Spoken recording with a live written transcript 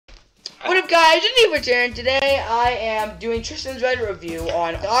guys? It's me, Return. Today I am doing Tristan's Reddit review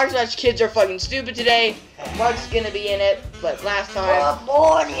on r/Kids Are Fucking Stupid today. Mark's gonna be in it, but last time. Good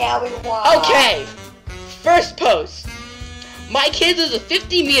morning, everyone. Okay, first post. My kid does a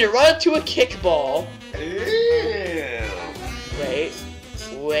 50-meter run to a kickball. Wait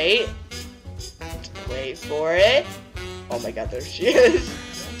for it. Oh my god, there she is.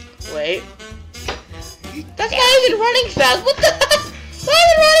 Wait. That's not even running fast. What the hell? Not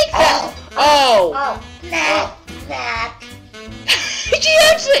even running fast. Oh. Nah. She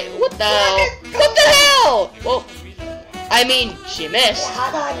actually. What the hell? What the hell? Well, I mean, she missed.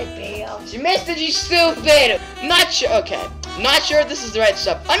 She missed and she's stupid. Not sure. Okay. Not sure if this is the right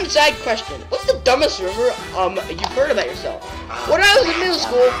stuff. Undecided question. What's the dumbest rumor you've heard about yourself? When I was in middle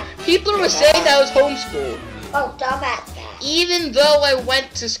school, people were saying that I was homeschooled. Oh, dumbass. Even though I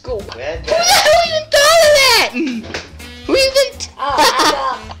went to school. Who the hell even thought of that? Who even?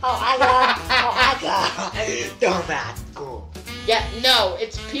 I got. Dumbass school. Yeah, no,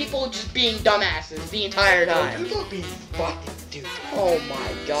 it's people just being dumbasses the entire time. People being fucking stupid. Oh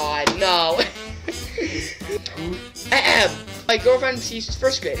my god, no. My girlfriend teaches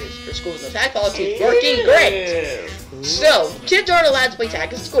first graders. Her school's no tag policy is working great. So, kids aren't allowed to play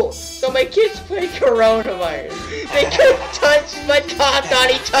tag at school. So my kids play coronavirus. They couldn't touch but coughed on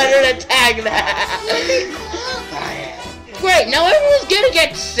each other to tag that. Great, now everyone's gonna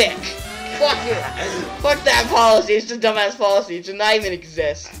get sick. Fuck it. Fuck that policy. It's a dumbass policy. It should not even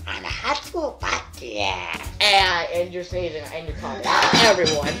exist. On a high school party, yeah. And you're saying and you're calling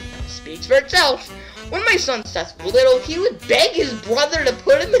everyone speaks for itself. When my son Seth was little, he would beg his brother to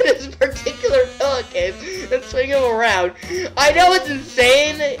put him in his particular pillowcase and swing him around. I know it's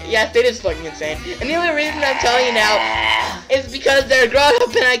insane. Yes, it is fucking insane. And the only reason I'm telling you now is because they're grown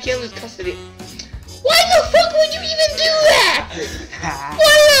up and I can't lose custody. Why the fuck would you even do that?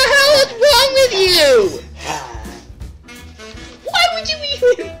 What the hell is wrong with you? Why would you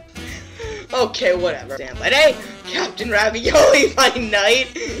even? Okay, whatever. Sam by day, Captain Ravioli by night.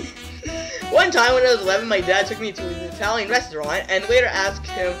 One time when I was 11, my dad took me to an Italian restaurant and later asked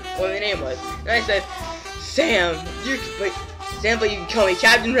him what my name was. And I said, Sam, but you can call me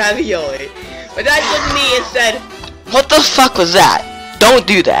Captain Ravioli. My dad looked at me and said, what the fuck was that? Don't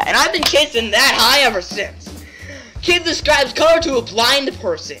do that. And I've been kissing that high ever since. Kid describes color to a blind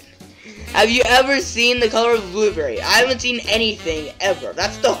person. Have you ever seen the color of a blueberry? I haven't seen anything ever.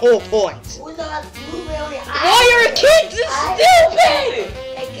 That's the whole point. Who's on blueberry? Why are kids stupid?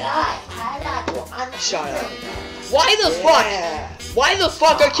 Hey guys, shut up. Why the fuck? Why the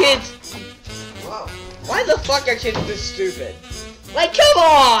fuck are kids? Why the fuck are kids this stupid? Like, come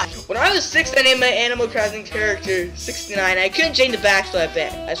on! When I was 6, I named my Animal Crossing character 69. I couldn't change the back, so I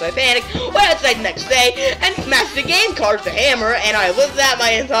panicked. Went outside the next day and smashed the game card with a hammer, and I lived that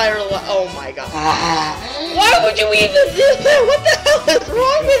my entire life. Oh my god! Why would you even do that? What the hell is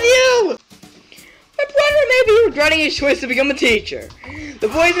wrong with you? My brother may be regretting his choice to become a teacher. The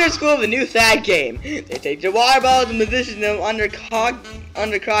boys in our school have a new fad game. They take their water bottles and position them under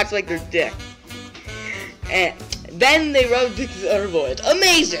crotch like their dick. And then they rub dicks at other boys.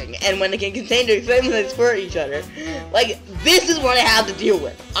 Amazing! And when they can contain their excitement, they squirt each other. Like, this is what I have to deal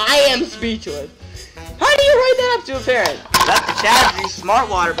with. I am speechless. How do you write that up to a parent? That's the Chad these smart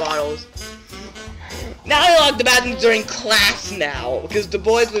water bottles. Now I lock the bathrooms during class now, because the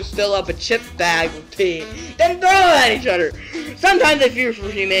boys would fill up a chip bag with pee, then throw it at each other. Sometimes I fear for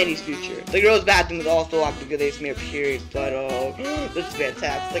humanity's future. The girls' bathroom is also locked because they smear period blood. Oh, this is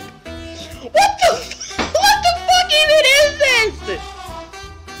fantastic. What the fuck even is this?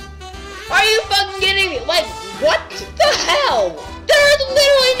 Are you fucking kidding me? Like, what the hell? There's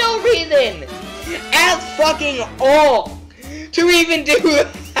literally no reason at fucking all to even do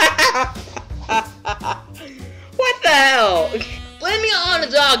that. What the hell? Blame me on a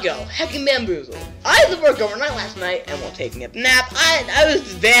doggo. Heckin' bamboozled. I had to work overnight last night, and while taking a nap, I was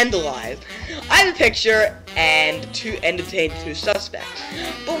vandalized. I have a picture and detained 2 suspects,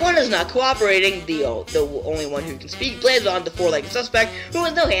 but one is not cooperating. The only one who can speak blames on the 4-legged suspect, who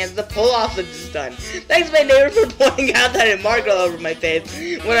has no hands to pull off the stunt. Thanks to my neighbor for pointing out that it marked all over my face.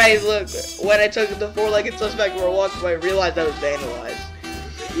 When I took the 4-legged suspect for a walk, I realized I was vandalized.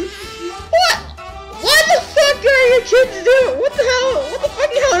 What? What the fuck are your kids doing? What the hell? What the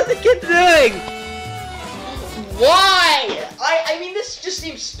fucking hell are the kids doing? Why? I mean, this just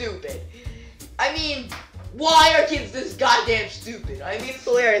seems stupid. I mean, why are kids this goddamn stupid? I mean, it's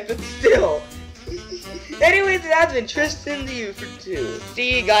hilarious, but still. Anyways, it has been Tristan to you for 2.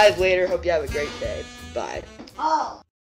 See you guys later. Hope you have a great day. Bye. Oh.